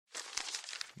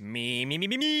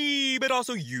Me, but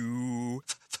also you.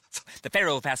 The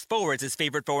Pharaoh fast-forwards his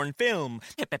favorite foreign film,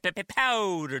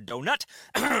 Powder Donut.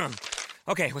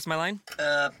 Okay, what's my line?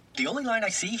 The only line I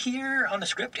see here on the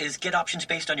script is get options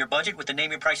based on your budget with the Name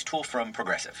Your Price tool from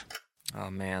Progressive. Oh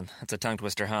man, that's a tongue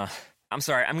twister, huh? I'm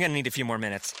sorry, I'm gonna need a few more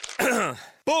minutes.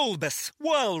 Bulbous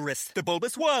Walrus, the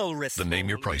Bulbous Walrus. The Name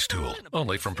Your Price tool,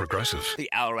 only from Progressive. The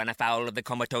owl ran afoul of the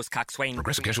comatose coxswain.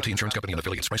 Progressive Casualty Insurance Company and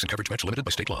affiliates. Price and coverage match limited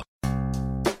by state law.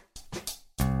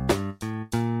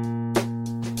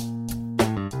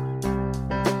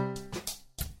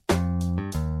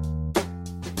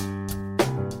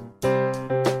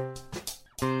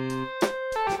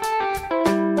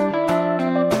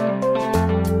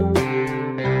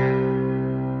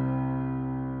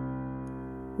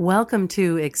 Welcome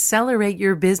to Accelerate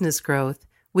Your Business Growth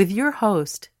with your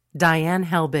host, Diane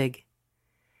Helbig.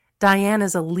 Diane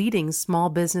is a leading small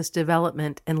business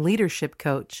development and leadership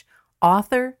coach,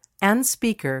 author, and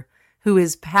speaker who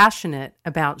is passionate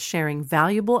about sharing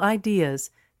valuable ideas,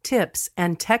 tips,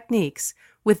 and techniques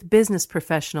with business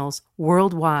professionals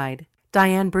worldwide.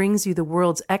 Diane brings you the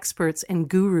world's experts and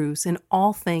gurus in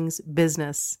all things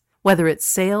business. Whether it's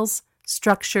sales,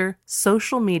 structure,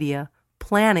 social media,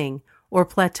 planning, or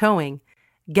plateauing,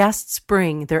 guests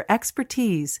bring their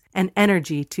expertise and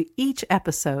energy to each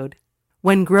episode.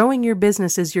 When growing your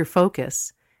business is your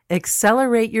focus,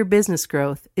 Accelerate Your Business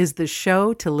Growth is the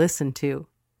show to listen to.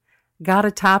 Got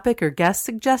a topic or guest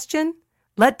suggestion?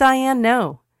 Let Diane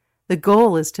know. The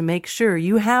goal is to make sure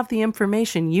you have the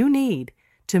information you need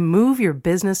to move your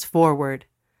business forward.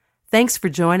 Thanks for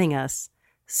joining us.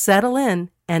 Settle in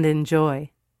and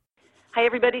enjoy. Hi,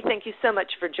 everybody. Thank you so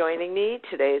much for joining me.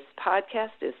 Today's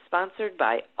podcast is sponsored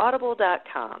by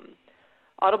Audible.com.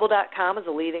 Audible.com is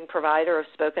a leading provider of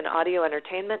spoken audio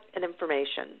entertainment and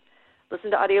information.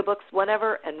 Listen to audiobooks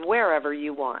whenever and wherever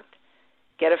you want.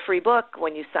 Get a free book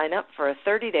when you sign up for a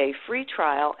 30-day free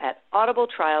trial at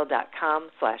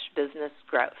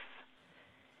audibletrial.com/businessgrowth.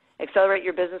 Accelerate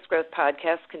Your Business Growth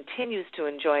podcast continues to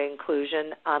enjoy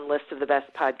inclusion on lists of the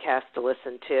best podcasts to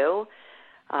listen to.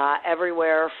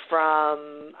 Everywhere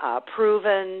from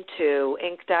Proven to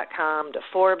Inc.com to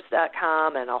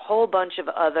Forbes.com and a whole bunch of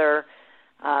other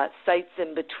sites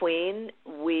in between.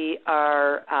 We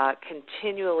are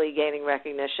continually gaining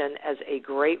recognition as a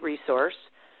great resource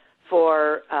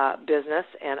for business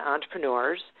and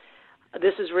entrepreneurs.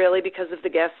 This is really because of the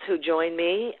guests who join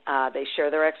me. They share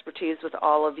their expertise with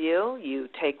all of you. You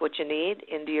take what you need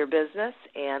into your business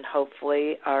and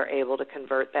hopefully are able to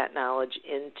convert that knowledge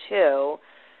into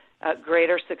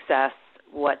greater success,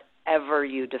 whatever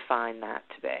you define that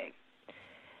to be.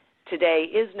 Today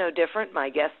is no different. My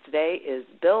guest today is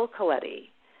Bill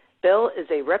Coletti. Bill is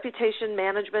a reputation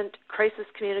management, crisis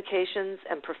communications,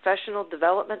 and professional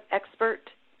development expert,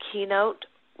 keynote,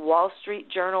 Wall Street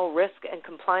Journal risk and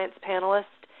compliance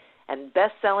panelist, and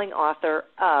best-selling author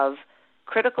of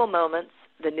Critical Moments,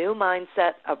 The New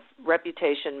Mindset of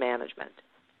Reputation Management.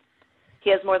 He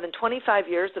has more than 25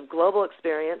 years of global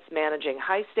experience managing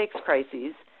high-stakes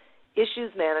crises,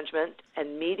 issues management,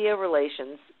 and media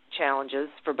relations challenges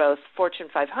for both Fortune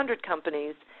 500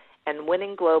 companies and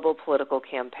winning global political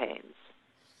campaigns.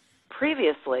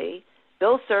 Previously,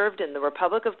 Bill served in the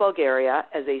Republic of Bulgaria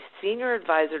as a senior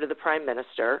advisor to the Prime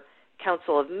Minister,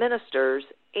 Council of Ministers,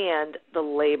 and the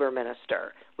Labor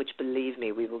Minister, which, believe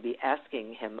me, we will be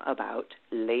asking him about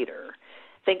later.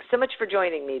 Thanks so much for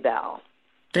joining me, Bill.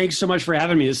 Thanks so much for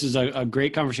having me. This is a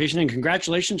great conversation, and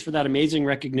congratulations for that amazing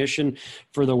recognition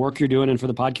for the work you're doing and for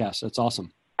the podcast. That's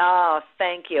awesome. Oh,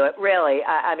 thank you. It really,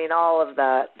 I mean, all of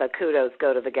the kudos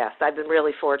go to the guests. I've been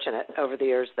really fortunate over the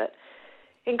years that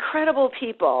incredible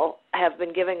people have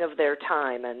been giving of their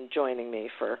time and joining me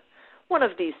for one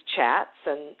of these chats.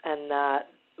 And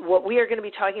what we are going to be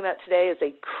talking about today is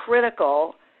a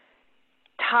critical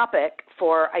topic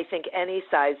for, I think, any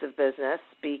size of business,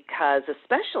 because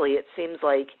especially it seems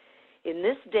like in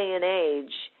this day and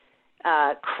age,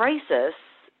 crisis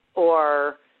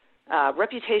or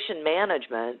reputation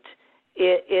management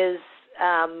is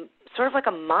sort of like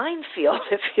a minefield,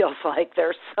 it feels like.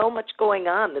 There's so much going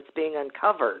on that's being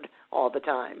uncovered all the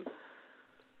time.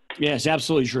 Yes,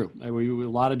 absolutely true. A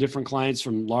lot of different clients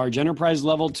from large enterprise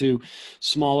level to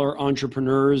smaller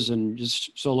entrepreneurs and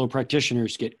just solo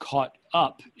practitioners get caught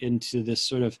up into this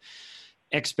sort of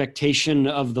expectation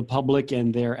of the public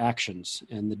and their actions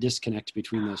and the disconnect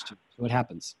between those two. So it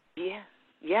happens. Yeah,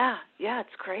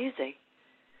 it's crazy.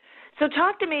 So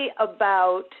talk to me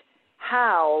about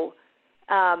how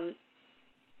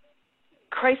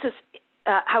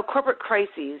how corporate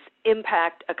crises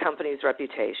impact a company's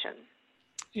reputation.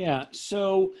 Yeah.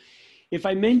 So if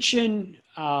I mention,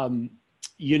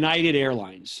 United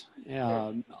Airlines.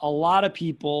 A lot of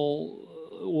people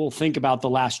will think about the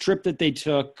last trip that they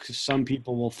took. Some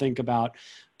people will think about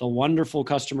the wonderful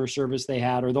customer service they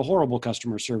had or the horrible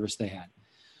customer service they had.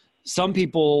 Some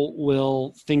people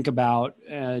will think about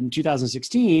in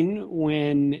 2016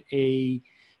 when a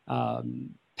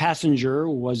passenger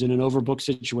was in an overbooked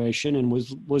situation and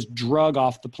was drug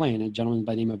off the plane, a gentleman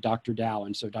by the name of Dr. Dow.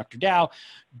 And so Dr. Dow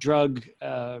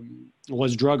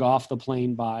was drug off the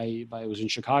plane by it was in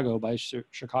Chicago, by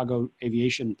Chicago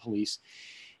Aviation Police.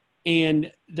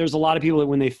 And there's a lot of people that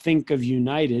when they think of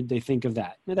United, they think of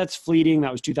that. Now, that's fleeting.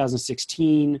 That was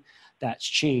 2016. That's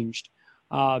changed.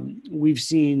 We've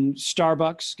seen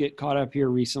Starbucks get caught up here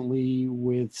recently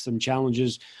with some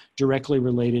challenges directly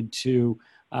related to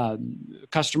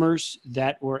customers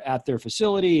that were at their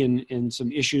facility and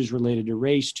some issues related to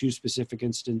race, two specific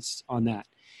instances on that.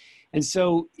 And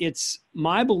so it's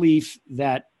my belief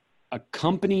that a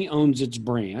company owns its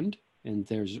brand, and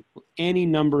there's any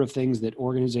number of things that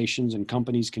organizations and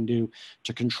companies can do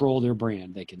to control their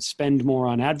brand. They can spend more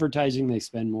on advertising, they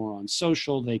spend more on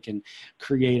social, they can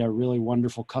create a really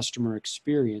wonderful customer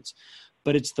experience,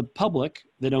 but it's the public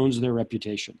that owns their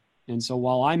reputation. And so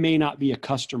while I may not be a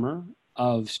customer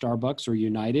of Starbucks or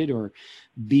United or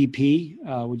BP,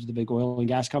 which is the big oil and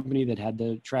gas company that had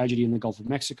the tragedy in the Gulf of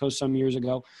Mexico some years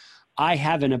ago, I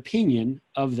have an opinion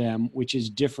of them, which is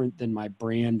different than my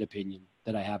brand opinion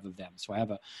that I have of them. So I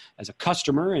have as a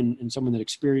customer and someone that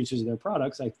experiences their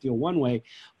products, I feel one way,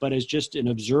 but as just an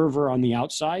observer on the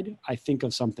outside, I think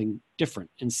of something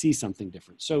different and see something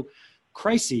different. So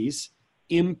crises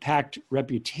impact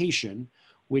reputation,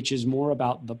 which is more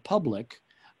about the public,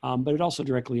 but it also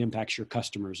directly impacts your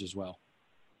customers as well.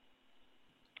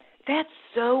 That's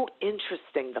so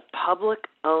interesting. The public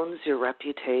owns your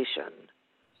reputation.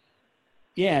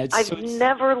 Yeah. I've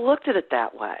never looked at it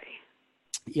that way.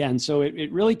 Yeah. And so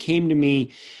it really came to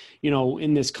me,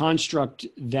 in this construct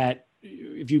that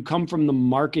if you come from the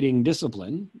marketing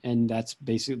discipline, and that's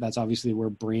obviously where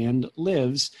brand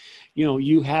lives,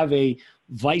 you have a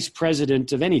vice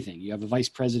president of anything. You have a vice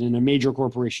president of a major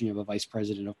corporation. You have a vice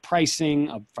president of pricing,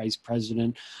 a vice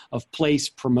president of place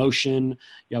promotion.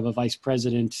 You have a vice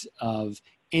president of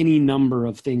any number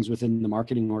of things within the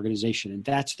marketing organization. And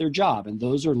that's their job. And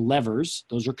those are levers,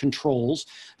 those are controls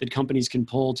that companies can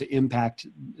pull to impact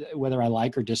whether I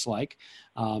like or dislike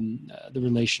the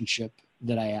relationship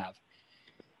that I have.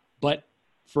 But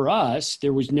for us,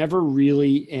 there was never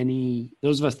really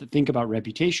those of us that think about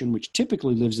reputation, which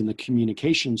typically lives in the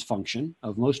communications function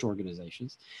of most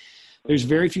organizations, there's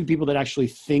very few people that actually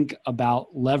think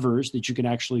about levers that you can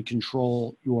actually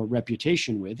control your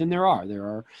reputation with. And there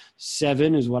are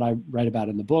 7 is what I write about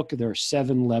in the book. There are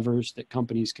 7 levers that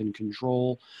companies can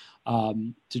control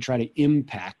to try to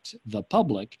impact the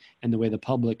public and the way the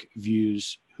public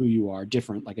views who you are.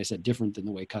 Different, like I said, different than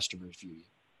the way customers view you.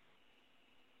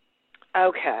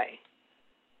 Okay.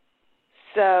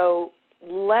 So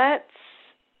let's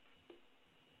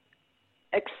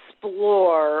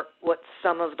explore what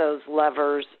some of those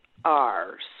levers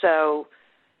are. So,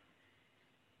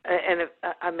 and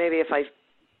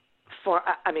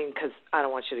because I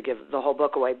don't want you to give the whole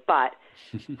book away, but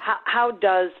how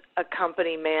does a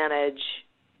company manage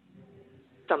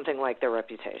something like their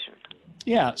reputation?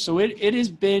 Yeah, so it has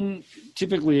been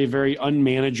typically a very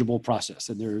unmanageable process,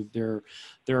 and there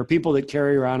are people that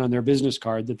carry around on their business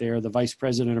card that they are the vice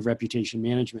president of reputation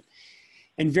management,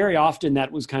 and very often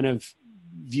that was kind of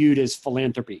viewed as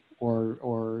philanthropy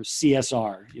or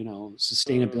CSR,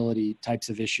 sustainability types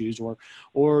of issues,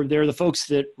 or they're the folks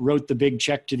that wrote the big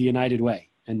check to the United Way,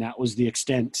 and that was the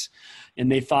extent,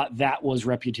 and they thought that was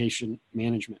reputation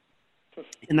management.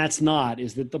 And that's not,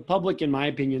 is that the public, in my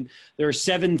opinion, there are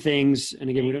 7 things, and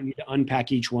again, we don't need to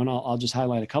unpack each one. I'll just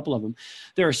highlight a couple of them.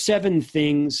 There are 7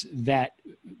 things that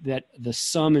the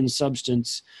sum and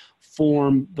substance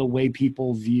form the way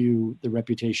people view the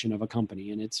reputation of a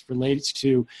company. And it's related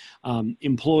to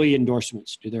employee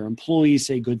endorsements. Do their employees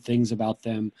say good things about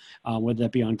them, whether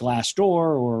that be on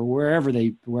Glassdoor or wherever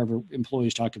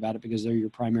employees talk about it, because they're your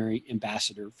primary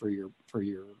ambassador for your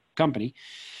company.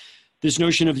 This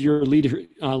notion of your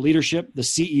leadership, the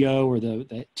CEO or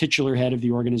the titular head of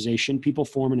the organization, people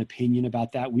form an opinion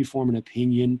about that. We form an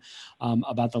opinion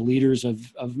about the leaders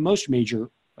of most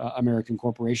major American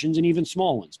corporations and even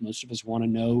small ones. Most of us want to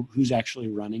know who's actually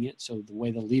running it. So the way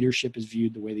the leadership is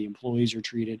viewed, the way the employees are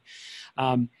treated.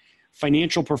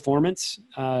 Financial performance,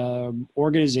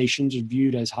 organizations are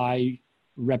viewed as high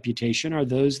reputation are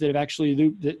those that have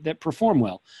actually that perform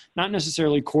well, not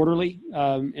necessarily quarterly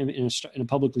in a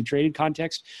publicly traded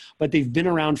context, but they've been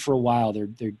around for a while.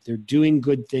 They're doing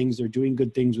good things. They're doing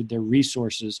good things with their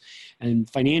resources and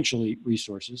financially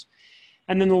resources.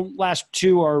 And then the last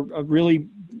two are really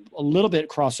a little bit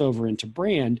crossover into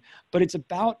brand, but it's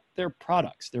about their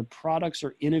products. Their products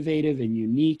are innovative and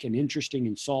unique and interesting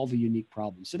and solve a unique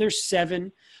problem. So there's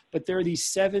 7, but there are these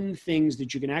 7 things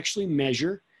that you can actually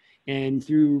measure. And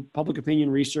through public opinion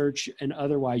research and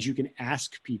otherwise, you can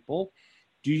ask people,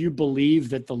 do you believe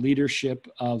that the leadership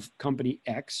of company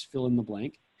X, fill in the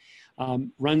blank,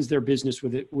 runs their business for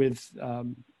the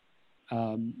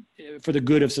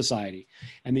good of society?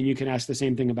 And then you can ask the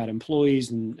same thing about employees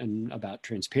and about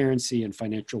transparency and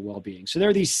financial well-being. So there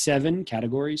are these 7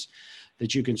 categories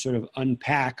that you can sort of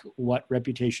unpack what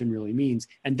reputation really means.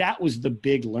 And that was the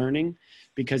big learning,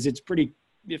 because it's pretty,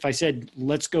 if I said,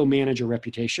 let's go manage a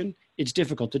reputation, it's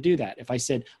difficult to do that. If I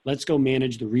said, let's go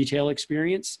manage the retail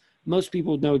experience, most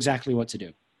people know exactly what to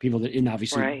do. People that in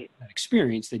obviously that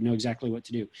experience, they know exactly what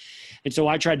to do. And so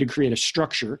I tried to create a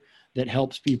structure that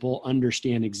helps people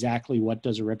understand exactly what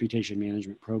does a reputation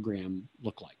management program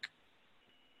look like.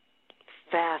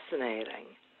 Fascinating.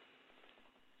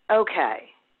 Okay.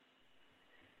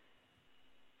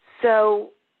 So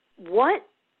what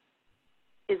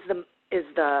is the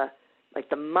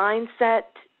mindset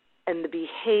and the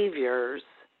behaviors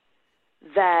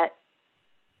that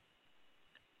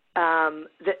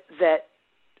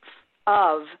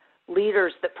of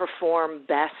leaders that perform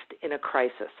best in a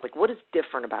crisis? Like, what is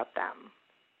different about them?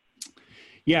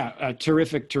 Yeah, a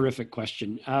terrific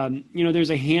question. There's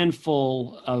a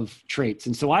handful of traits.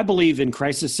 And so I believe in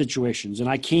crisis situations. And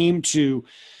I came to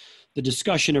the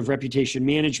discussion of reputation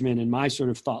management and my sort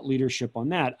of thought leadership on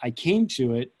that. I came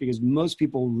to it because most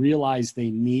people realize they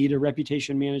need a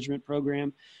reputation management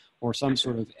program or some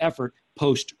sort of effort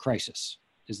post-crisis.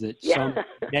 Is that some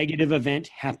negative event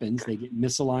happens, they get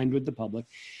misaligned with the public,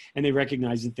 and they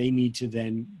recognize that they need to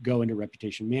then go into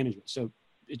reputation management. So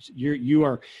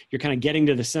you're kind of getting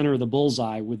to the center of the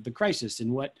bullseye with the crisis.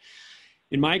 And what,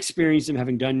 in my experience and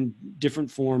having done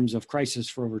different forms of crisis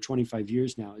for over 25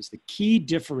 years now, is the key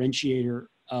differentiator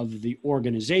of the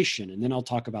organization. And then I'll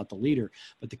talk about the leader,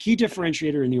 but the key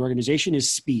differentiator in the organization is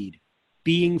speed.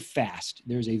 Being fast.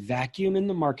 There's a vacuum in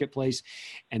the marketplace,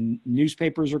 and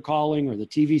newspapers are calling, or the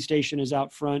TV station is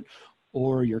out front,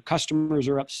 or your customers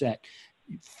are upset.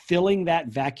 Filling that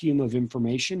vacuum of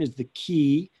information is the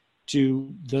key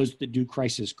to those that do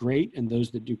crisis great and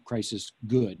those that do crisis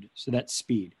good. So that's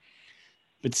speed.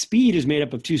 But speed is made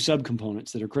up of 2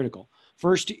 subcomponents that are critical.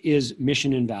 First is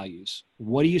mission and values.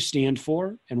 What do you stand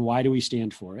for, and why do we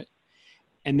stand for it?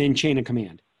 And then chain of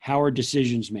command. How are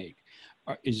decisions made?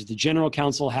 Is the general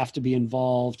counsel have to be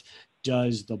involved?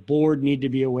 Does the board need to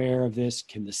be aware of this?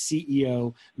 Can the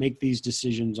CEO make these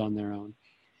decisions on their own?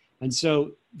 And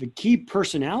so the key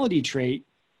personality trait,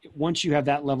 once you have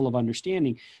that level of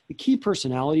understanding, the key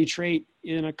personality trait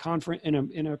in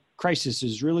a crisis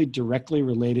is really directly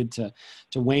related to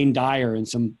Wayne Dyer and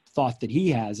some thought that he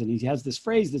has. And he has this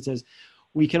phrase that says,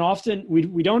 we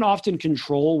don't often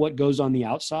control what goes on the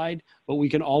outside, but we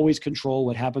can always control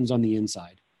what happens on the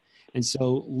inside. And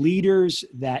so leaders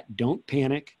that don't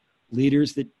panic,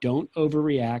 leaders that don't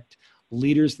overreact,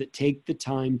 leaders that take the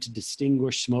time to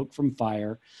distinguish smoke from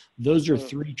fire, those are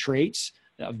 3 traits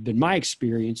that have been my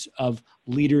experience of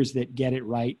leaders that get it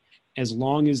right, as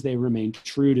long as they remain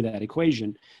true to that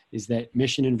equation, is that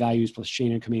mission and values plus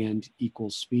chain of command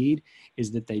equals speed,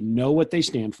 is that they know what they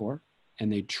stand for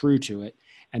and they're true to it,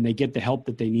 and they get the help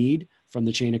that they need from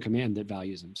the chain of command that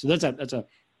values them. So that's a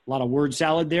lot of word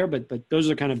salad there, but those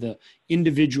are kind of the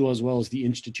individual as well as the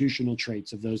institutional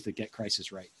traits of those that get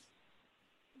crisis right.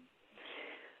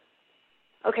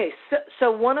 Okay,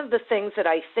 so one of the things that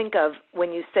I think of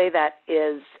when you say that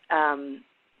is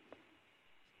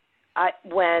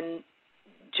when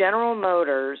General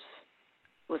Motors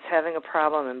was having a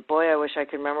problem, and boy, I wish I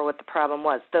could remember what the problem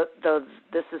was, though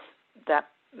that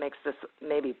makes this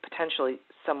maybe potentially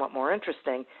somewhat more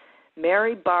interesting.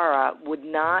 Mary Barra would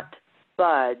not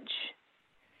budge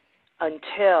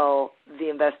until the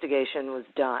investigation was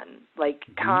done. Like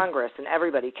Congress and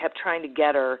everybody kept trying to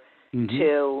get her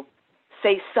to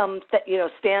say something,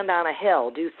 stand on a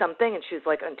hill, do something, and she's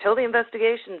like, until the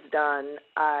investigation's done,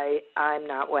 I'm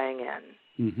not weighing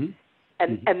in.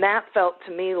 And that felt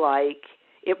to me like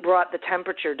it brought the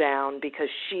temperature down, because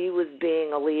she was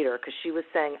being a leader, because she was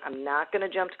saying, I'm not going to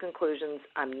jump to conclusions,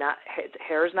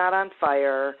 hair's not on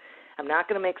fire, I'm not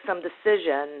going to make some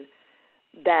decision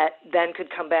that then could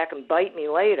come back and bite me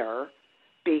later,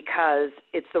 because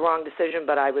it's the wrong decision,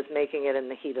 but I was making it in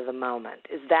the heat of the moment.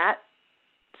 Is that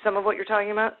some of what you're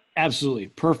talking about? Absolutely.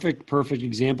 Perfect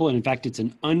example. And in fact, it's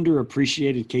an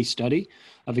underappreciated case study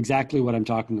of exactly what I'm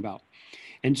talking about.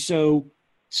 And so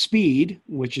speed,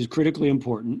 which is critically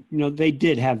important, they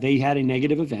had a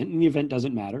negative event, and the event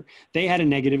doesn't matter. They had a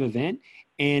negative event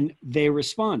and they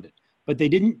responded, but they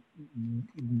didn't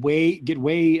get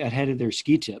way ahead of their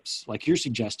ski tips, like you're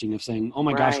suggesting, of saying, oh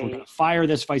my gosh, we're going to fire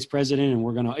this vice president and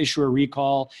we're going to issue a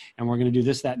recall and we're going to do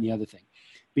this, that, and the other thing.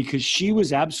 Because she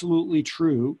was absolutely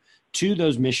true to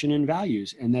those mission and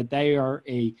values, and that they are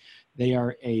a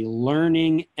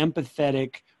learning,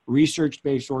 empathetic,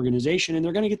 research-based organization, and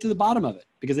they're going to get to the bottom of it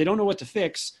because they don't know what to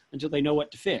fix until they know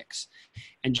what to fix.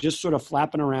 And just sort of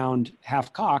flapping around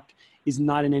half-cocked is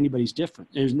not in anybody's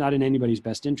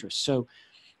best interest. So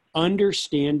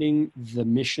understanding the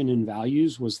mission and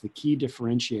values was the key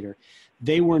differentiator.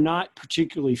 They were not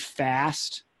particularly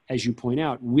fast, as you point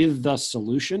out, with the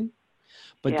solution,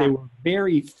 but they were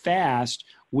very fast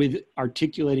with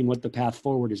articulating what the path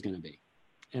forward is going to be.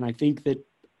 And I think that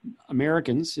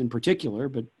Americans in particular,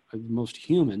 but most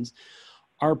humans,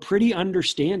 are pretty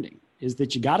understanding, is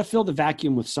that you got to fill the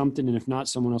vacuum with something, and if not,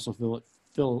 someone else will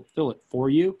fill it for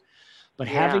you. But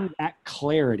having that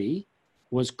clarity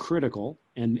was critical,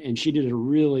 and she did a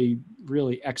really,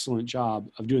 really excellent job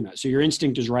of doing that. So your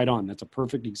instinct is right on. That's a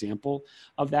perfect example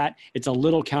of that. It's a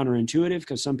little counterintuitive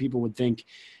because some people would think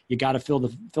you got to fill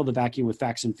the vacuum with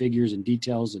facts and figures and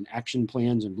details and action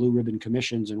plans and blue ribbon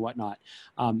commissions and whatnot.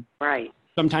 Right.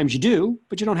 Sometimes you do,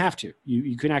 but you don't have to.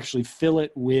 You can actually fill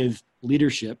it with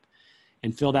leadership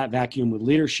and fill that vacuum with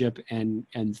leadership and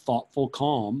thoughtful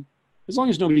calm, as long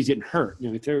as nobody's getting hurt.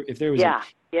 If there was a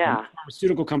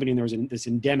pharmaceutical company and there was this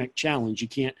endemic challenge, you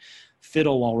can't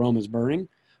fiddle while Rome is burning,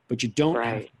 but you don't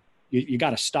have, you got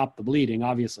to stop the bleeding,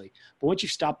 obviously. But once you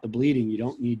stop the bleeding, you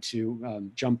don't need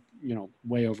to jump,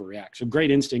 way overreact. So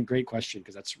great instinct, great question,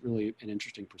 because that's really an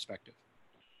interesting perspective.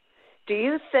 Do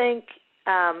you think,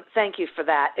 thank you for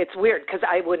that. It's weird because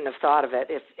I wouldn't have thought of it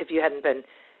if you hadn't been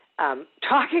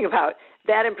talking about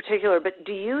that in particular. But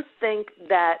do you think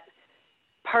that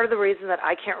part of the reason that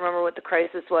I can't remember what the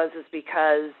crisis was is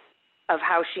because of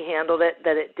how she handled it,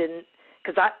 that it didn't,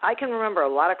 because I can remember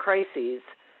a lot of crises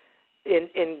in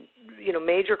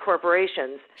major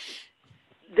corporations.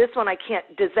 This one I can't.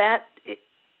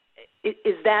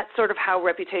 Is that sort of how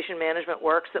reputation management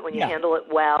works, that when you handle it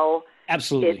well,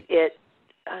 absolutely, it's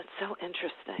so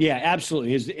interesting. Yeah,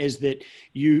 absolutely. Is that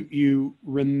you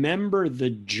remember the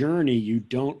journey, you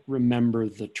don't remember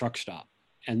the truck stop.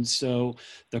 And so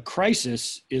the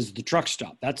crisis is the truck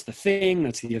stop. That's the thing,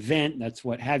 that's the event, that's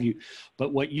what have you.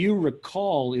 But what you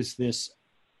recall is this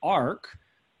arc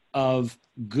of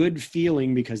good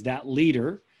feeling because that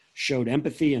leader showed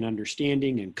empathy and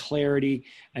understanding and clarity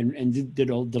and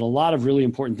did a lot of really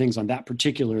important things on that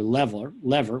particular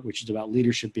lever, which is about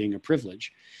leadership being a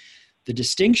privilege. The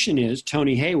distinction is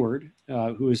Tony Hayward,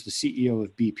 who is the CEO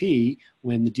of BP,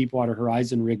 when the Deepwater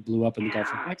Horizon rig blew up in the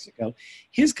Gulf of Mexico,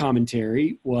 his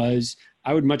commentary was,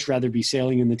 I would much rather be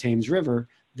sailing in the Thames River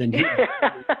than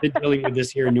dealing with this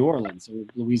here in New Orleans or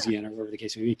Louisiana, or wherever the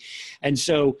case may be. And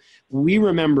so we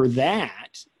remember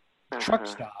that truck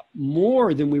stop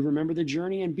more than we remember the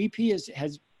journey. And BP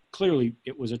has clearly,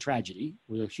 it was a tragedy,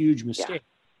 it was a huge mistake.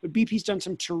 But BP's done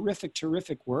some terrific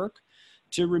work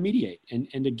to remediate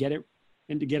and to get it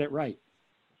right.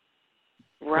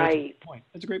 Right.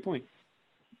 That's a great point.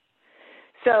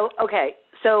 So, okay.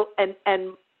 So,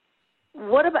 and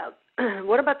what about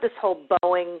this whole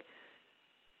Boeing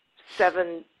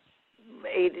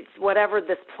 780, whatever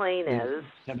this plane is?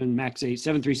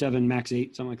 737 MAX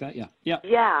 8, something like that.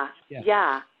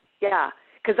 Yeah.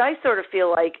 Because I sort of feel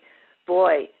like,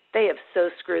 boy, they have so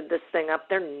screwed this thing up.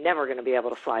 They're never going to be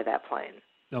able to fly that plane.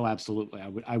 No, absolutely.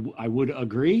 I would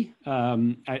agree.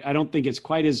 I don't think it's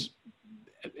quite as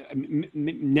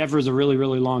never is a really,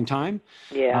 really long time.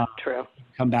 Yeah, true.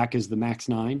 Come back as the MAX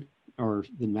 9 or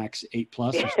the MAX 8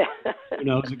 Plus. Who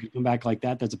knows? It could come back like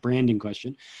that. That's a branding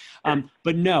question.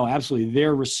 But no, absolutely.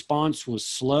 Their response was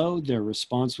slow. Their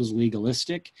response was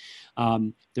legalistic.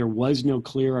 There was no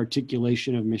clear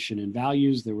articulation of mission and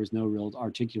values. There was no real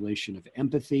articulation of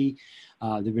empathy.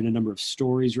 There have been a number of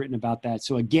stories written about that.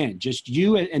 So again, just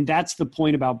you, and that's the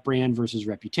point about brand versus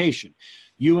reputation.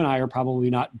 You and I are probably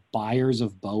not buyers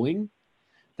of Boeing.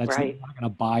 That's right. We're not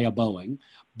going to buy a Boeing.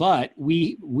 But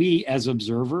we as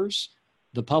observers,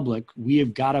 the public, we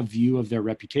have got a view of their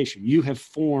reputation. You have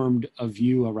formed a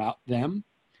view about them,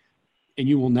 and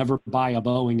you will never buy a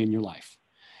Boeing in your life.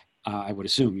 I would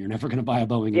assume you're never going to buy a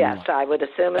Boeing. Yes, I would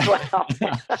assume as well.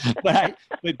 but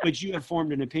you have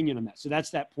formed an opinion on that. So that's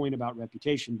that point about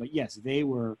reputation. But yes, they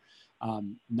were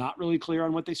not really clear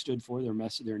on what they stood for.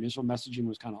 Their initial messaging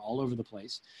was kind of all over the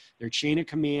place. Their chain of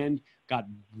command got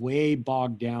way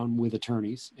bogged down with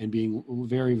attorneys and being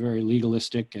very, very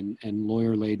legalistic and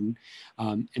lawyer laden.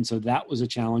 And so that was a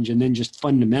challenge. And then just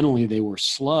fundamentally, they were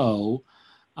slow,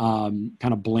 kind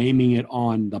of blaming it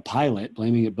on the pilot,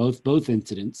 blaming it both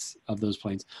incidents of those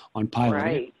planes on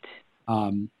pilot,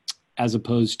 right. As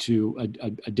opposed to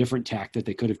a different tack that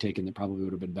they could have taken that probably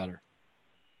would have been better.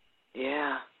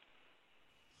 Yeah.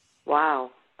 Wow.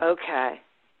 Okay.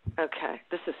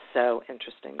 This is so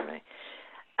interesting to me,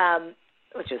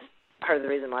 which is part of the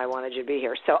reason why I wanted you to be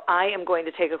here. So I am going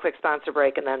to take a quick sponsor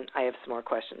break, and then I have some more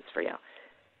questions for you.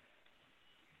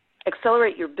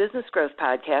 Accelerate Your Business Growth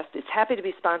podcast is happy to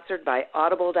be sponsored by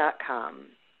Audible.com.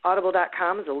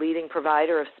 Audible.com is a leading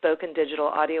provider of spoken digital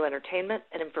audio entertainment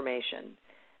and information.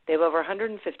 They have over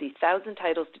 150,000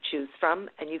 titles to choose from,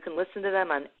 and you can listen to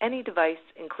them on any device,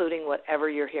 including whatever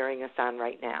you're hearing us on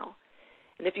right now.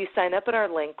 And if you sign up at our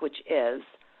link, which is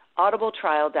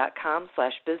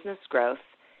audibletrial.com/businessgrowth,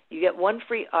 you get one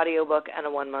free audiobook and a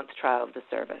 1-month trial of the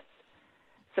service.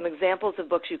 Some examples of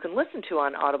books you can listen to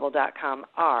on Audible.com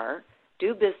are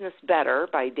Do Business Better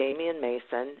by Damian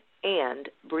Mason and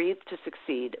Breathe to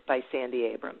Succeed by Sandy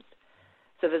Abrams.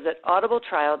 So visit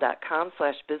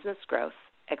audibletrial.com/businessgrowth,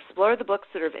 explore the books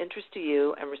that are of interest to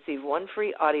you, and receive one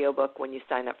free audiobook when you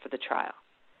sign up for the trial.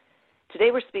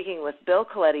 Today we're speaking with Bill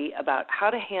Coletti about how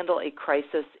to handle a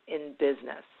crisis in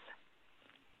business.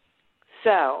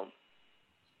 So,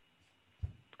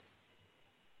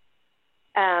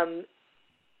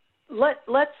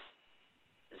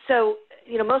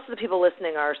 most of the people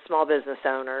listening are small business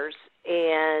owners,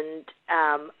 and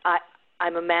I'm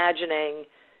imagining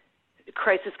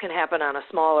crisis can happen on a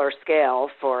smaller scale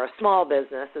for a small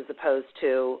business as opposed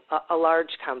to a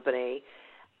large company.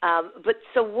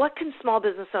 So what can small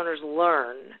business owners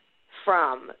learn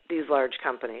from these large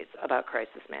companies about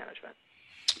crisis management?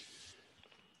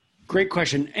 Great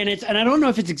question. And I don't know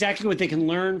if it's exactly what they can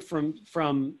learn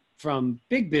from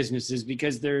big businesses,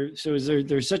 because there's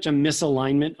such a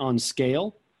misalignment on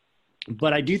scale.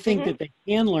 But I do think that they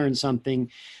can learn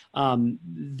something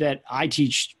that I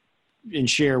teach and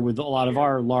share with a lot of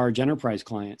our large enterprise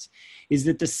clients, is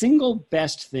that the single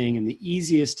best thing and the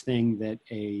easiest thing that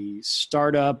a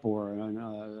startup or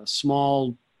a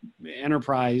small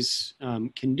enterprise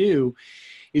can do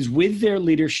is, with their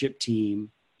leadership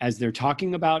team, as they're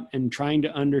talking about and trying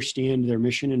to understand their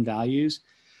mission and values,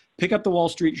 pick up the Wall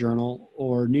Street Journal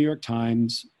or New York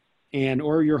Times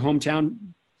or your hometown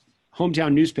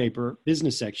newspaper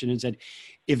business section and said,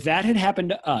 if that had happened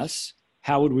to us,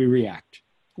 how would we react?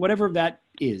 Whatever that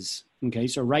is. Okay.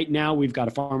 So right now we've got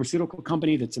a pharmaceutical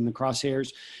company that's in the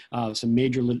crosshairs, some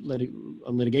major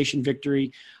litigation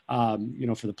victory, for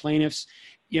the plaintiffs.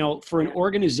 For an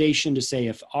organization to say,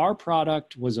 if our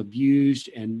product was abused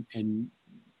and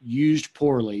used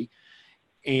poorly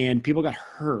and people got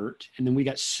hurt and then we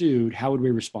got sued, how would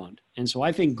we respond? And so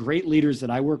I think great leaders that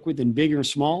I work with in big or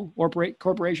small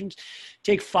corporations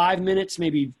take 5 minutes,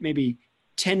 maybe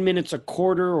 10 minutes a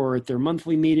quarter, or at their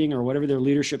monthly meeting or whatever their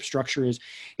leadership structure is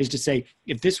to say,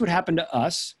 if this would happen to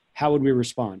us, how would we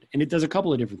respond? And it does a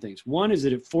couple of different things. One is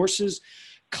that it forces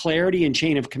clarity and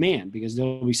chain of command, because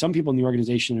there'll be some people in the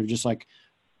organization that are just like,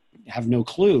 have no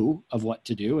clue of what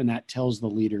to do. And that tells the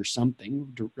leader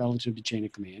something relative to chain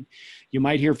of command. You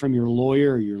might hear from your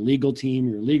lawyer or your legal team,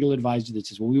 your legal advisor that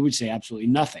says, well, we would say absolutely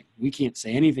nothing. We can't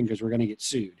say anything because we're going to get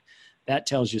sued. That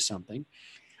tells you something.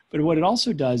 But what it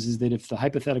also does is that if the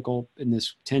hypothetical in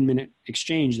this 10-minute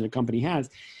exchange that a company has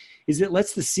is it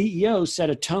lets the CEO set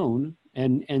a tone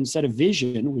and set a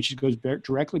vision, which goes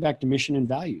directly back to mission and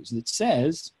values, that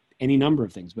says any number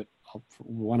of things. But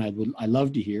one I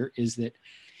love to hear is that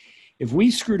if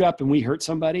we screwed up and we hurt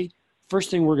somebody, first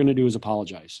thing we're going to do is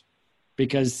apologize.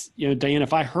 Because, Diane,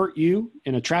 if I hurt you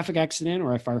in a traffic accident,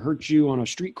 or if I hurt you on a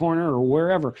street corner or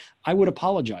wherever, I would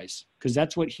apologize, because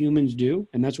that's what humans do.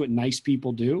 And that's what nice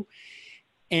people do.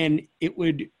 And it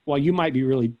would, while you might be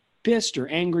really pissed or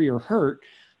angry or hurt,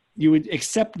 you would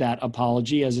accept that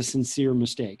apology as a sincere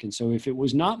mistake. And so if it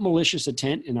was not malicious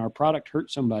intent and our product hurt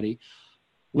somebody,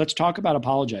 let's talk about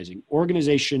apologizing.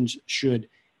 Organizations should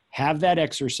have that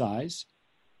exercise,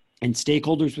 and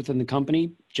stakeholders within the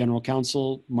company, general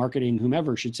counsel, marketing,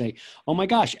 whomever, should say, oh my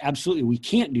gosh, absolutely, we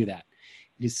can't do that.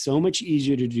 It is so much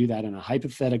easier to do that in a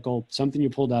hypothetical, something you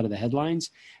pulled out of the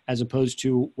headlines, as opposed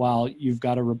to, while you've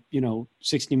got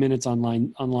 60 minutes on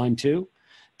line 2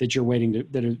 that you're waiting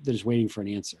that is waiting for an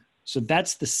answer. So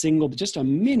that's just a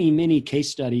mini case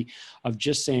study of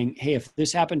just saying, hey, if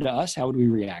this happened to us, how would we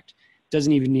react? It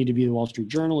doesn't even need to be the Wall Street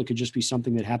Journal. It could just be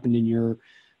something that happened in your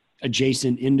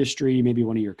adjacent industry, maybe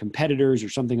one of your competitors, or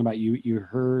something about you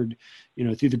heard,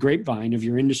 through the grapevine of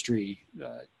your industry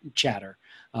chatter.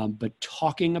 But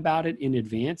talking about it in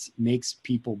advance makes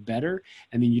people better.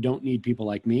 I mean, you don't need people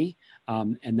like me.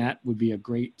 And that would be a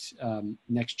great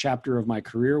next chapter of my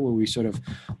career where we sort of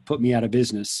put me out of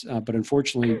business. But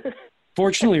fortunately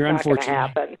or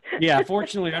unfortunately,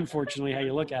 fortunately, unfortunately, how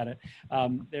you look at it,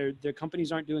 their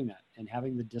companies aren't doing that and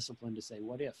having the discipline to say,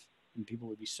 what if? And people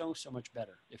would be so much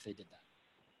better if they did that.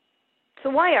 So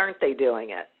why aren't they doing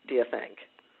it, do you think?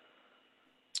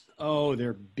 Oh,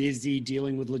 they're busy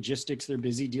dealing with logistics. They're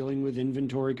busy dealing with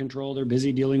inventory control. They're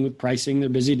busy dealing with pricing. They're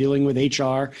busy dealing with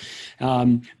HR.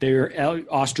 They're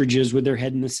ostriches with their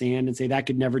head in the sand and say, that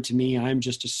could never to me. I'm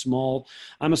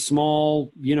a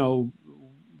small,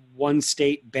 one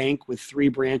state bank with 3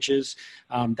 branches.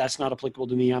 That's not applicable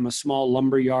to me. I'm a small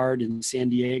lumber yard in San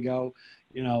Diego.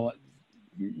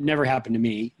 Never happened to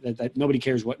me. That nobody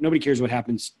cares what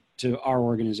happens to our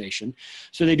organization.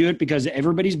 So they do it because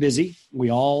everybody's busy. We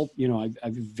all,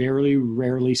 I've very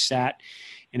rarely sat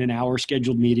in an hour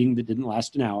scheduled meeting that didn't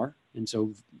last an hour. And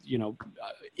so,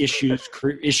 issues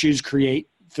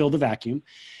fill the vacuum.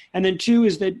 And then 2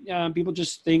 is that people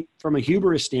just think from a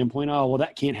hubris standpoint, oh, well,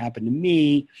 that can't happen to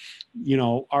me.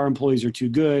 Our employees are too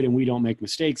good and we don't make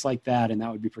mistakes like that. And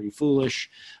that would be pretty foolish.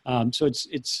 So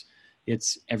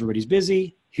it's everybody's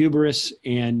busy, hubris,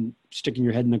 and sticking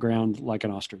your head in the ground like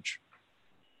an ostrich.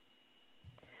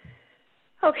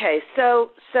 Okay,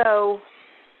 so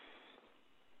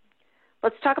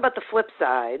let's talk about the flip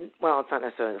side. Well, it's not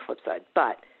necessarily the flip side,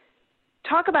 but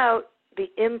talk about the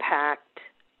impact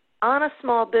on a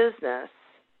small business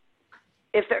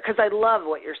because I love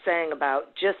what you're saying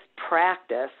about just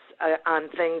practice on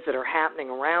things that are happening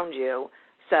around you.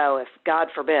 So if, God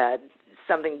forbid,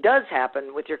 something does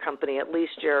happen with your company, at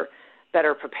least you're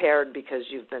better prepared because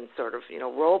you've been sort of,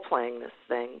 role-playing this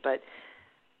thing. But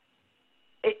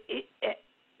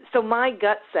so my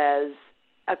gut says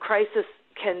a crisis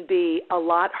can be a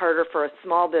lot harder for a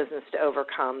small business to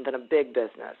overcome than a big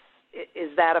business.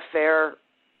 Is that a fair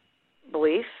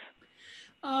belief?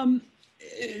 I'll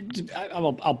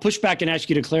push back and ask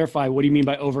you to clarify. What do you mean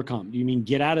by overcome? Do you mean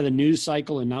get out of the news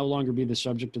cycle and no longer be the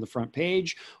subject of the front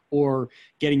page, or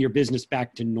getting your business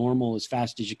back to normal as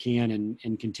fast as you can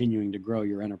and continuing to grow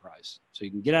your enterprise? So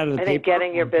you can get out of the I think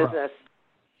getting your business,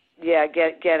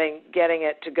 getting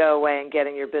it to go away and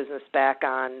getting your business back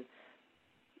on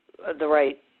the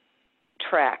right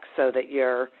track so that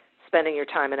you're spending your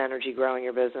time and energy growing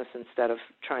your business instead of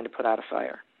trying to put out a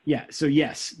fire. Yeah. So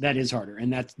yes, that is harder.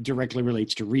 And that directly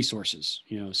relates to resources,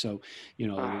 leader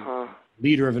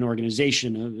of an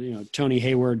organization, Tony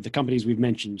Hayward, the companies we've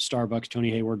mentioned, Starbucks, Tony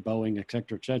Hayward, Boeing, et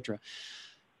cetera, et cetera.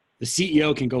 The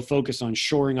CEO can go focus on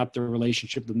shoring up their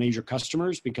relationship with major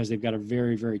customers because they've got a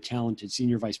very, very talented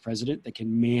senior vice president that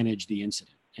can manage the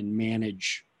incident and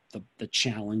manage the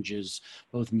challenges,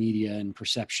 both media and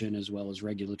perception, as well as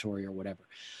regulatory or whatever.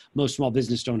 Most small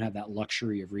business don't have that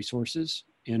luxury of resources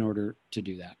in order to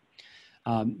do that.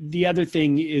 The other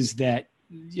thing is that,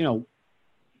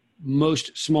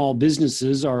 most small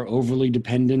businesses are overly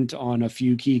dependent on a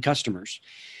few key customers.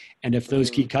 And if those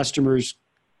key customers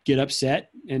get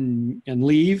upset and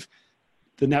leave,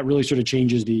 then that really sort of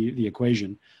changes the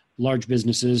equation. Large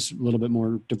businesses, a little bit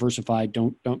more diversified,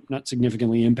 not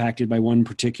significantly impacted by one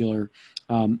particular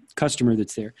customer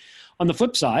that's there. On the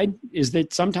flip side is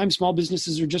that sometimes small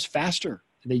businesses are just faster.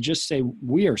 They just say,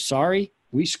 we are sorry,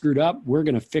 we screwed up, we're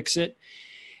going to fix it.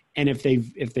 And if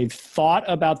they've thought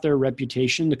about their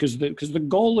reputation, because the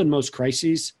goal in most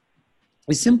crises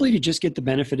is simply to just get the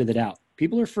benefit of the doubt.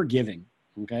 People are forgiving.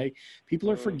 Okay. People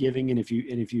are forgiving. And if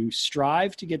you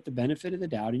strive to get the benefit of the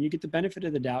doubt, and you get the benefit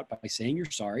of the doubt by saying you're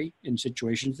sorry in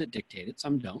situations that dictate it,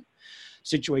 some don't,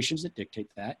 situations that dictate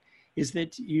that, is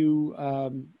that you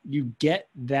get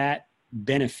that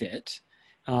benefit.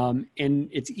 And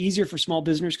it's easier for small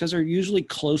business because they're usually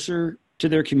closer to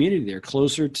their community. They're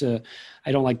closer to,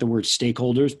 I don't like the word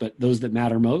stakeholders, but those that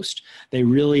matter most. They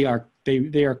really are,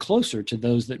 they are closer to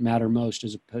those that matter most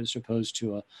as opposed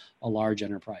to a large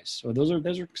enterprise. So those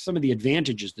are some of the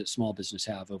advantages that small business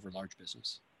have over large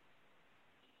business.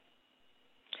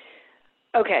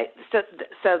 Okay,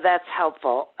 so that's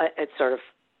helpful. It's sort of,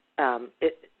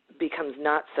 it becomes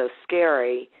not so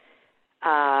scary.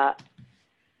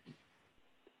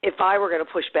 If I were going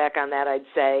to push back on that, I'd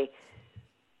say,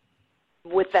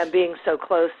 with them being so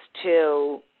close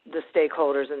to the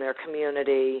stakeholders in their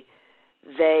community,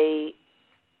 they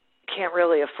can't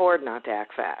really afford not to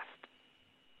act fast.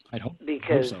 I'd hope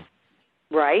because, so.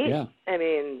 right? Yeah. I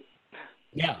mean,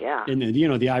 yeah. And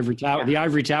the Ivory Tower, the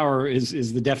Ivory Tower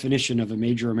is the definition of a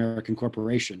major American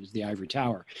corporation, is the Ivory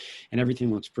Tower, and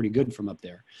everything looks pretty good from up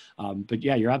there. But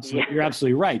yeah, you're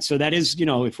absolutely right. So that is,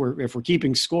 if we're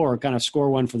keeping score, kind of score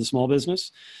one for the small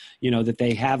business, that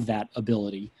they have that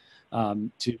ability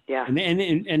and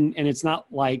it's not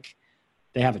like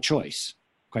they have a choice,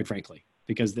 quite frankly,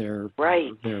 because they're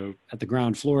at the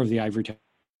ground floor of the Ivory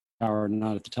Tower,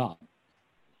 not at the top.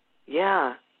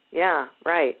 Yeah,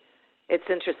 right. It's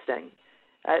interesting.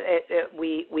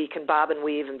 We can bob and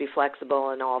weave and be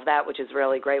flexible and all of that, which is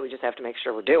really great. We just have to make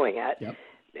sure we're doing it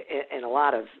in a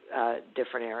lot of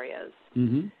different areas.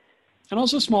 Mm-hmm. And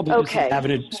also small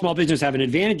businesses have an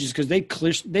advantage because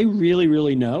they really,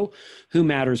 really know who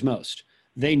matters most.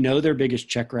 They know their biggest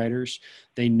check writers.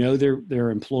 They know their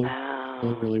employees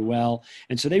really well.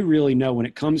 And so they really know when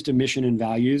it comes to mission and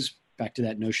values, back to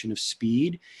that notion of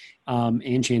speed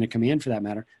and chain of command for that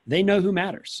matter, they know who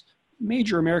matters.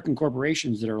 Major American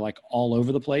corporations that are like all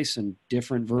over the place and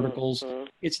different verticals,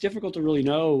 it's difficult to really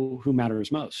know who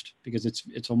matters most because it's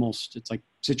like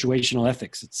situational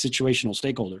ethics. It's situational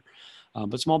stakeholder.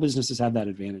 But small businesses have that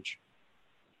advantage.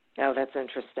 Oh, that's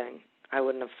interesting. I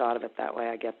wouldn't have thought of it that way.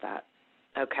 I get that.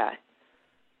 Okay.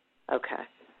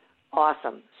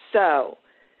 Awesome. So,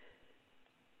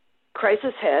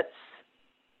 crisis hits.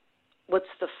 What's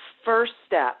the first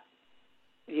step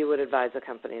you would advise a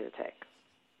company to take?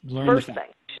 Learn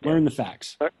the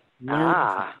facts.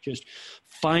 Just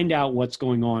find out what's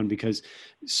going on, because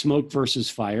smoke versus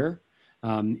fire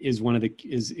is one of the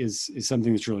is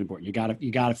something that's really important. You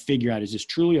got to figure out, is this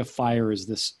truly a fire? Or is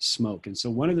this smoke? And so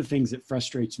one of the things that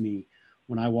frustrates me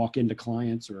when I walk into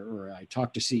clients or I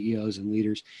talk to CEOs and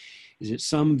leaders is that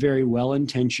some very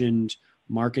well-intentioned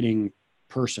marketing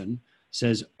person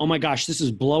says, "Oh my gosh, this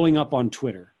is blowing up on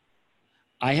Twitter."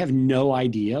 I have no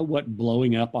idea what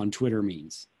blowing up on Twitter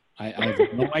means. I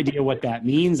have no idea what that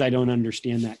means. I don't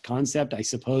understand that concept. I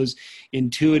suppose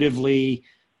intuitively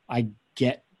I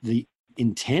get the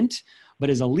intent, but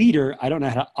as a leader, I don't know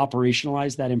how to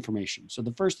operationalize that information. So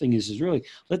the first thing is really,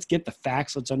 let's get the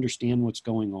facts. Let's understand what's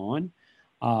going on.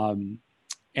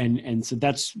 And so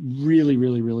that's really,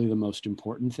 really, really the most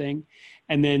important thing.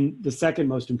 And then the second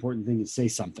most important thing is say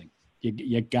something.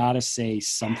 You got to say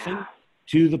something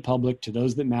to the public, to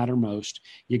those that matter most.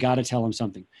 You got to tell them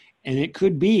something. And it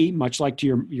could be, much like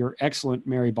to your excellent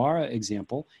Mary Barra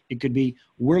example, it could be,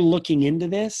 we're looking into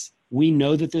this. We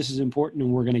know that this is important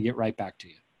and we're going to get right back to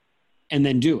you. And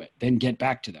then do it. Then get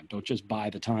back to them. Don't just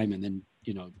buy the time and then,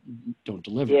 don't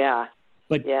deliver. Yeah.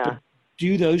 But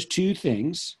do those two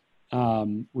things,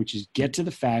 which is get to the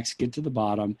facts, get to the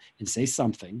bottom, and say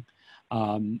something.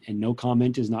 And no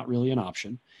comment is not really an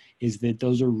option. Is that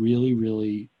those are really,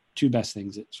 really two best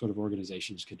things that sort of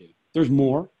organizations could do. There's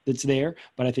more that's there,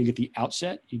 but I think at the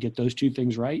outset, you get those two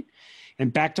things right.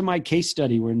 And back to my case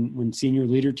study, when senior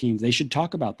leader teams, they should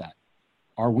talk about that.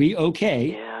 Are we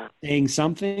okay saying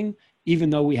something even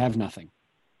though we have nothing?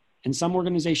 And some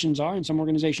organizations are and some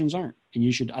organizations aren't.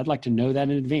 And I'd like to know that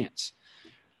in advance,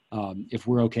 if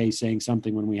we're okay saying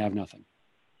something when we have nothing.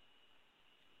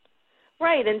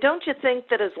 Right. And don't you think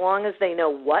that as long as they know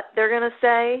what they're going to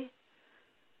say,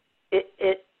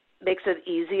 it makes it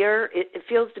easier? It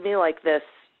feels to me like this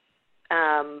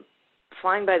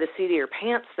flying by the seat of your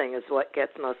pants thing is what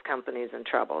gets most companies in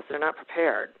trouble. So they're not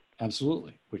prepared.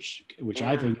 Absolutely. Which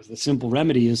I think is the simple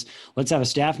remedy is, let's have a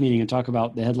staff meeting and talk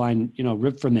about the headline,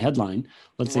 ripped from the headline.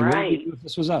 Let's say, what would we do if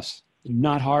this was us?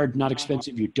 Not hard, not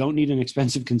expensive. You don't need an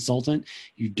expensive consultant.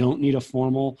 You don't need a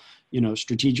formal,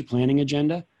 strategic planning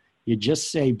agenda. You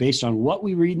just say, based on what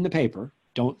we read in the paper,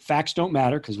 facts don't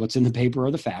matter because what's in the paper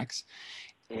are the facts.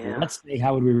 Yeah. Let's say,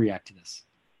 how would we react to this?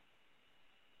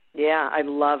 Yeah, I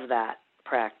love that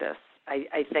practice.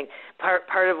 I think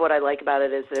part of what I like about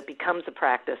it is that it becomes a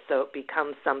practice, so it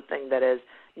becomes something that is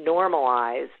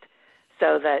normalized,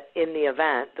 so that in the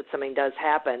event that something does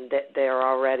happen, that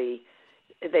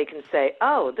they can say,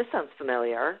 "Oh, this sounds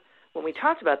familiar. When we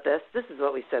talked about this is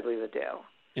what we said we would do."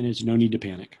 And there's no need to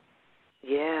panic.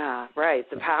 Yeah, right.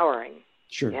 It's empowering.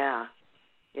 Sure. Yeah.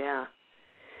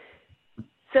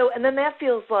 So, and then that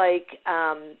feels like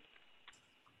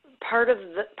part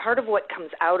of what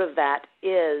comes out of that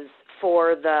is,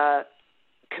 for the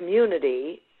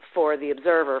community, for the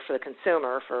observer, for the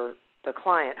consumer, for the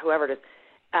client, whoever it is,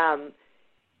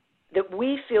 that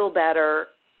we feel better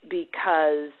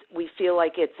because we feel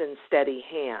like it's in steady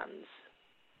hands,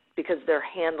 because they're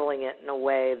handling it in a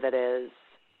way that is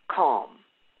calm.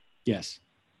 Yes,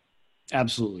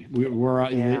 absolutely.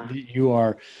 You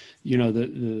are,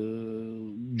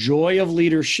 the joy of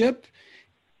leadership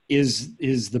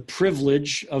is the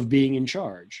privilege of being in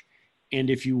charge. And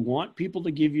if you want people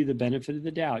to give you the benefit of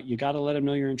the doubt, you got to let them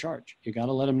know you're in charge. You got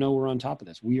to let them know we're on top of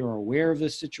this. We are aware of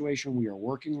this situation. We are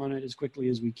working on it as quickly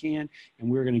as we can,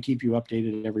 and we're going to keep you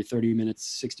updated every 30 minutes,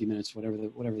 60 minutes,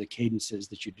 whatever the cadence is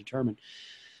that you determine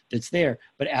that's there.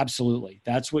 But absolutely,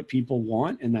 that's what people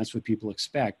want, and that's what people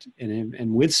expect.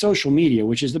 And with social media,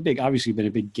 which is obviously been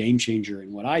a big game changer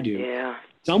in what I do,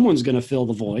 someone's going to fill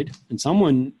the void, and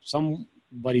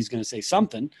somebody's going to say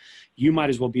something. You might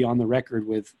as well be on the record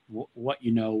with what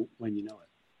you know when you know it.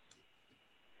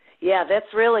 Yeah,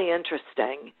 that's really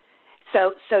interesting.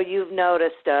 So you've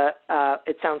noticed,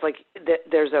 it sounds like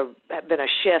there's been a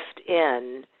shift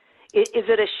in, is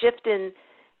it a shift in,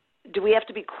 do we have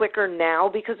to be quicker now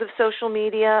because of social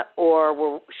media,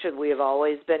 or should we have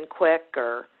always been quick,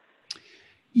 or?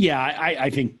 Yeah, I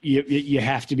think you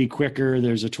have to be quicker.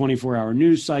 There's a 24-hour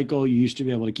news cycle. You used to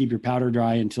be able to keep your powder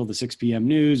dry until the 6 p.m.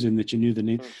 news, and that you knew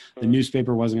the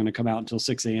newspaper wasn't going to come out until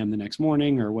 6 a.m. the next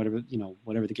morning, or whatever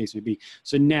the case may be.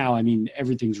 So now, I mean,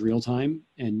 everything's real time,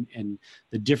 and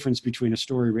the difference between a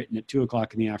story written at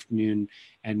 2:00 in the afternoon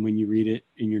and when you read it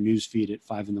in your news feed at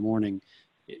 5 a.m,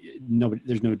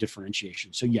 there's no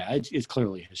differentiation. So yeah, it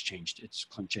clearly has changed. It's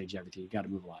changed everything. You got to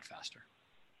move a lot faster.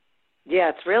 Yeah,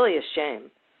 it's really a shame.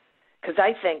 Because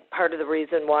I think part of the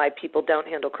reason why people don't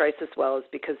handle crisis well is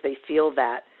because they feel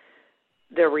that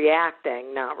they're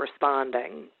reacting, not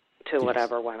responding to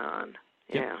whatever went on.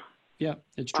 Yeah. Yeah,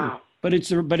 it's true. Wow. But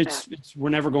it's we're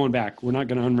never going back. We're not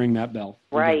going to unring that bell.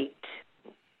 Right.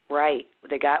 We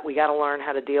got to learn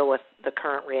how to deal with the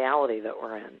current reality that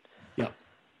we're in. Yeah.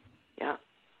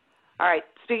 All right.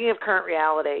 Speaking of current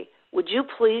reality, would you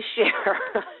please share?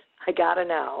 I got to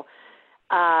know.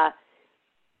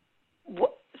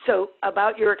 So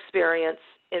about your experience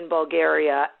in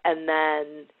Bulgaria, and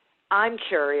then I'm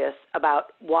curious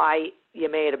about why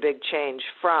you made a big change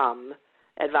from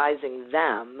advising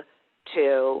them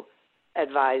to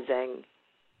advising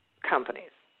companies.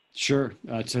 Sure.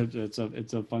 It's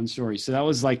a fun story. So that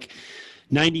was like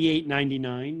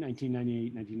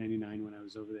 1999 when I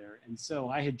was over there. And so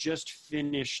I had just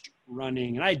finished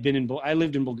running, and I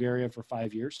lived in Bulgaria for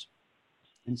 5 years.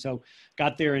 And so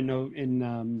got there in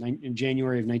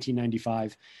January of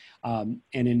 1995. And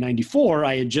in 94,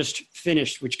 I had just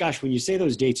finished, which, gosh, when you say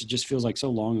those dates, it just feels like so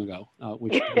long ago,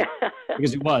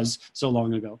 because it was so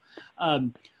long ago.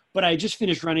 But I just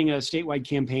finished running a statewide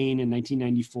campaign in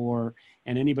 1994.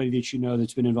 And anybody that you know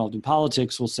that's been involved in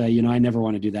politics will say, I never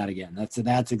want to do that again.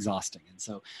 That's exhausting. And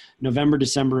so November,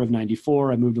 December of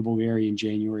 94, I moved to Bulgaria in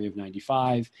January of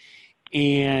 95.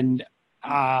 And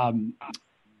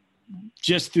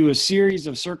just through a series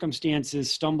of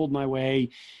circumstances, stumbled my way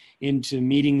into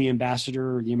meeting the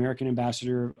American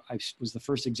ambassador. I was the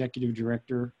first executive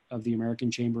director of the American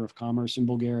Chamber of Commerce in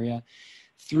Bulgaria.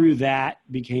 Through that,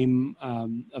 became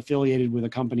affiliated with a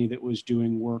company that was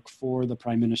doing work for the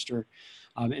prime minister.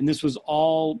 And this was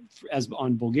all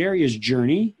on Bulgaria's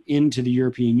journey into the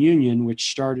European Union,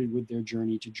 which started with their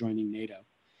journey to joining NATO.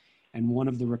 And one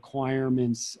of the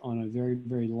requirements on a very,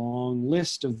 very long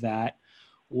list of that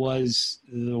was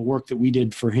the work that we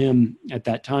did for him at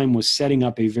that time was setting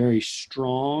up a very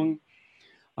strong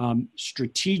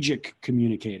strategic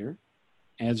communicator,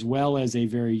 as well as a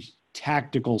very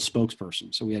tactical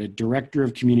spokesperson. So we had a director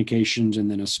of communications and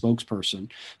then a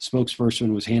spokesperson.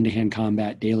 Spokesperson was hand-to-hand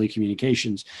combat, daily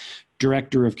communications.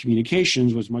 Director of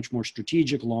communications was much more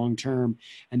strategic, long-term,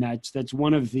 and that's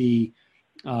one of the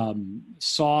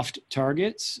soft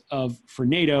targets for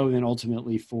NATO and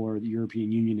ultimately for the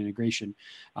European Union integration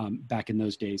back in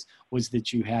those days, was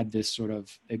that you had this sort of,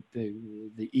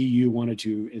 the EU wanted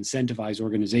to incentivize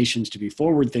organizations to be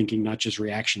forward thinking, not just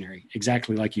reactionary,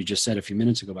 exactly like you just said a few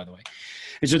minutes ago, by the way.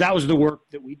 And so that was the work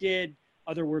that we did.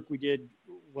 Other work we did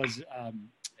was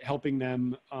helping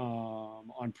them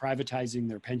on privatizing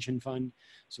their pension fund.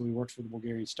 So we worked for the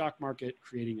Bulgarian stock market,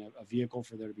 creating a vehicle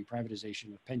for there to be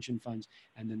privatization of pension funds.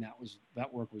 And then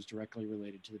that work was directly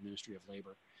related to the Ministry of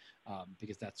Labor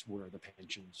because that's where the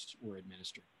pensions were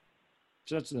administered.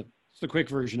 So that's the quick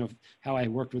version of how I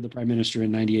worked with the Prime Minister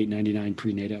in 98, 99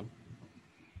 pre-NATO.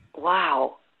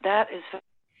 Wow. That is...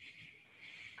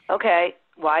 Okay.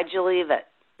 Why'd you leave it?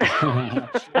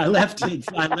 I left it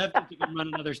to come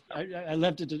run another. I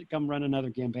left it to come run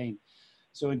another campaign.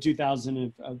 So in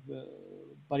 2000, a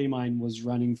buddy of mine was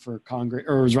running for Congress,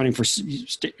 or was running for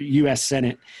U.S.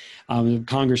 Senate, a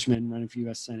congressman running for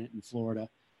U.S. Senate in Florida,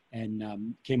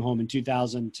 and came home in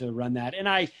 2000 to run that. And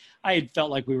I had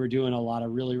felt like we were doing a lot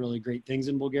of really, really great things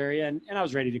in Bulgaria, and I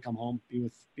was ready to come home, be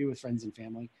with friends and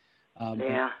family.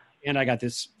 And I got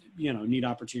this, neat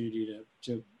opportunity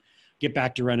to get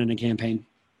back to running a campaign.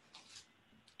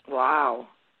 Wow.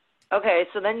 Okay,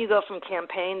 so then you go from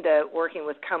campaign to working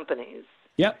with companies.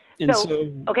 Yep. And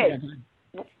okay.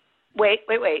 Yeah, wait.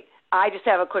 I just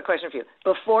have a quick question for you.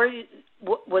 Before,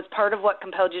 was part of what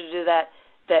compelled you to do that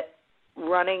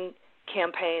running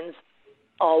campaigns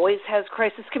always has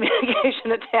crisis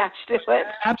communication attached to it?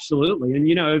 Absolutely. And,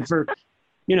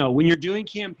 when you're doing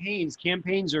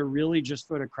campaigns are really just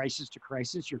sort of crisis to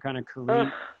crisis. You're kind of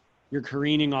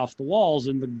careening off the walls.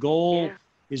 And the goal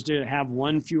is to have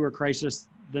one fewer crisis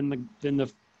than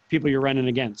the people you're running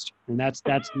against. And that's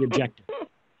the objective.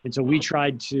 And so we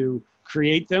tried to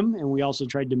create them, and we also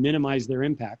tried to minimize their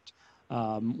impact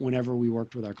whenever we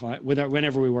worked with our client,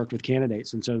 whenever we worked with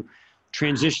candidates. And so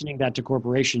transitioning that to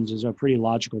corporations is a pretty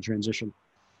logical transition.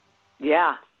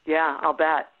 Yeah, I'll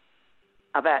bet.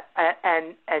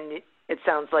 And it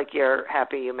sounds like you're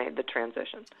happy you made the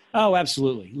transition. Oh,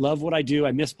 absolutely. Love what I do.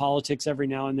 I miss politics every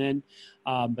now and then.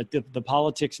 But the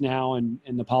politics now and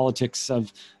the politics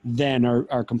of then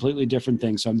are completely different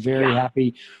things. So I'm very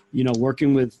happy,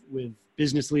 working with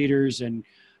business leaders and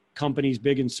companies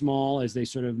big and small as they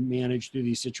sort of manage through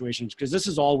these situations, because this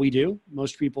is all we do.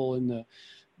 Most people in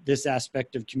this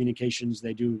aspect of communications,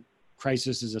 they do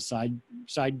crisis as a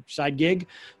side gig,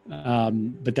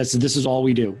 but this is all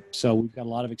we do. So we've got a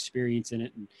lot of experience in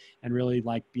it, and really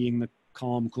like being the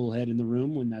calm, cool head in the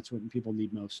room when that's what people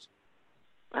need most.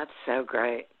 That's so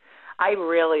great. I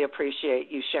really appreciate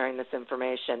you sharing this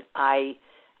information. I've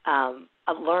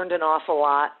learned an awful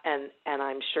lot, and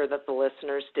I'm sure that the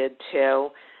listeners did too,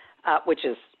 which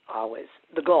is always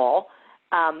the goal.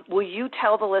 Will you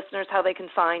tell the listeners how they can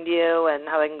find you and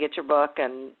how they can get your book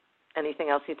and anything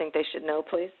else you think they should know,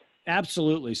 please?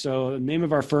 Absolutely. So the name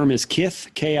of our firm is Kith,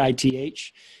 Kith, and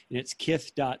it's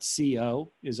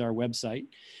kith.co is our website.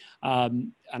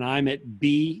 And I'm at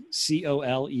bcoletti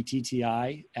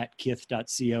at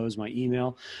kith.co is my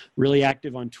email. Really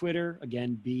active on Twitter,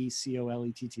 again,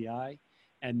 bcoletti.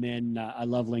 And then I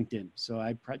love LinkedIn. So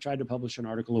I tried to publish an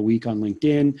article a week on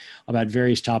LinkedIn about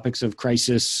various topics of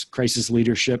crisis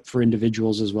leadership for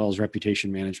individuals, as well as reputation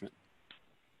management.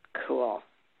 Cool.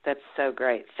 That's so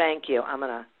great. Thank you. I'm going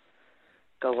to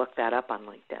go look that up on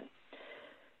LinkedIn.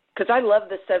 Because I love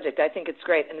this subject. I think it's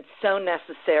great, and it's so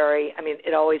necessary. I mean,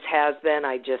 it always has been.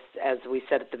 As we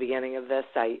said at the beginning of this,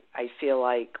 I feel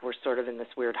like we're sort of in this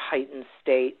weird heightened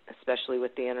state, especially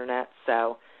with the internet.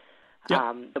 So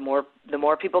the more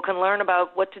people can learn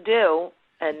about what to do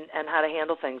and how to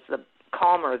handle things, the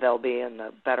calmer they'll be and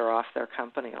the better off their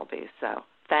company will be. So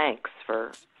thanks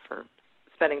for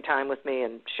spending time with me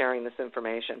and sharing this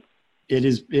information.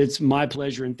 It's my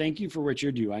pleasure, and thank you for what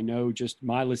you do. I know just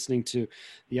my listening to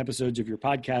the episodes of your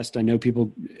podcast, I know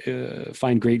people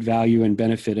find great value and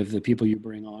benefit of the people you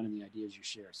bring on and the ideas you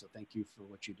share. So thank you for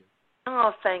what you do.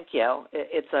 Oh, thank you.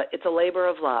 It's a labor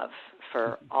of love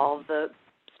for all the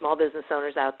small business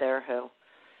owners out there who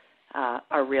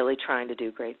are really trying to do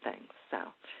great things. So,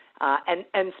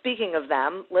 and speaking of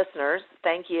them, listeners,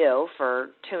 thank you for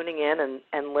tuning in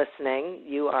and listening.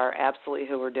 You are absolutely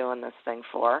who we're doing this thing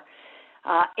for.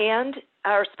 And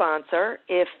our sponsor,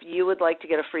 if you would like to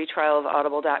get a free trial of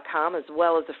audible.com as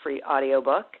well as a free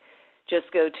audiobook,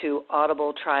 just go to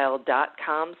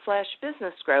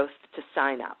audibletrial.com/businessgrowth to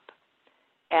sign up.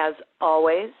 As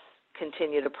always,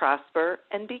 continue to prosper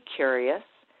and be curious.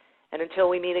 And until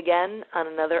we meet again on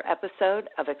another episode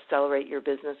of Accelerate Your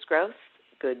Business Growth,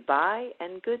 goodbye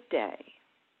and good day.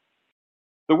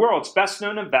 The world's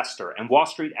best-known investor and Wall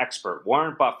Street expert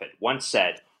Warren Buffett once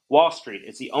said, "Wall Street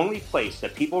is the only place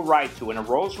that people ride to in a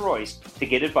Rolls-Royce to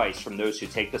get advice from those who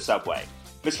take the subway."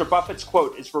 Mr. Buffett's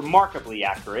quote is remarkably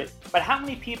accurate, but how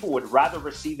many people would rather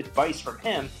receive advice from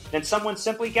him than someone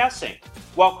simply guessing?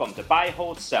 Welcome to Buy,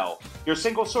 Hold, Sell, your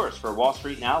single source for Wall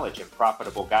Street knowledge and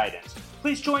profitable guidance.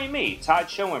 Please join me, Todd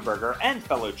Schoenberger, and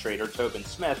fellow trader Tobin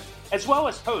Smith, as well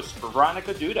as host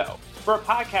Veronica Dudo, for a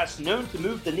podcast known to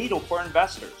move the needle for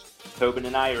investors. Tobin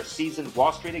and I are seasoned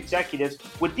Wall Street executives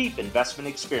with deep investment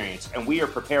experience, and we are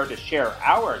prepared to share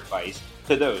our advice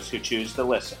to those who choose to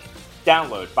listen.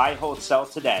 Download Buy, Hold, Sell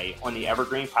today on the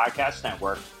Evergreen Podcast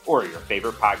Network or your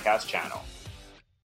favorite podcast channel.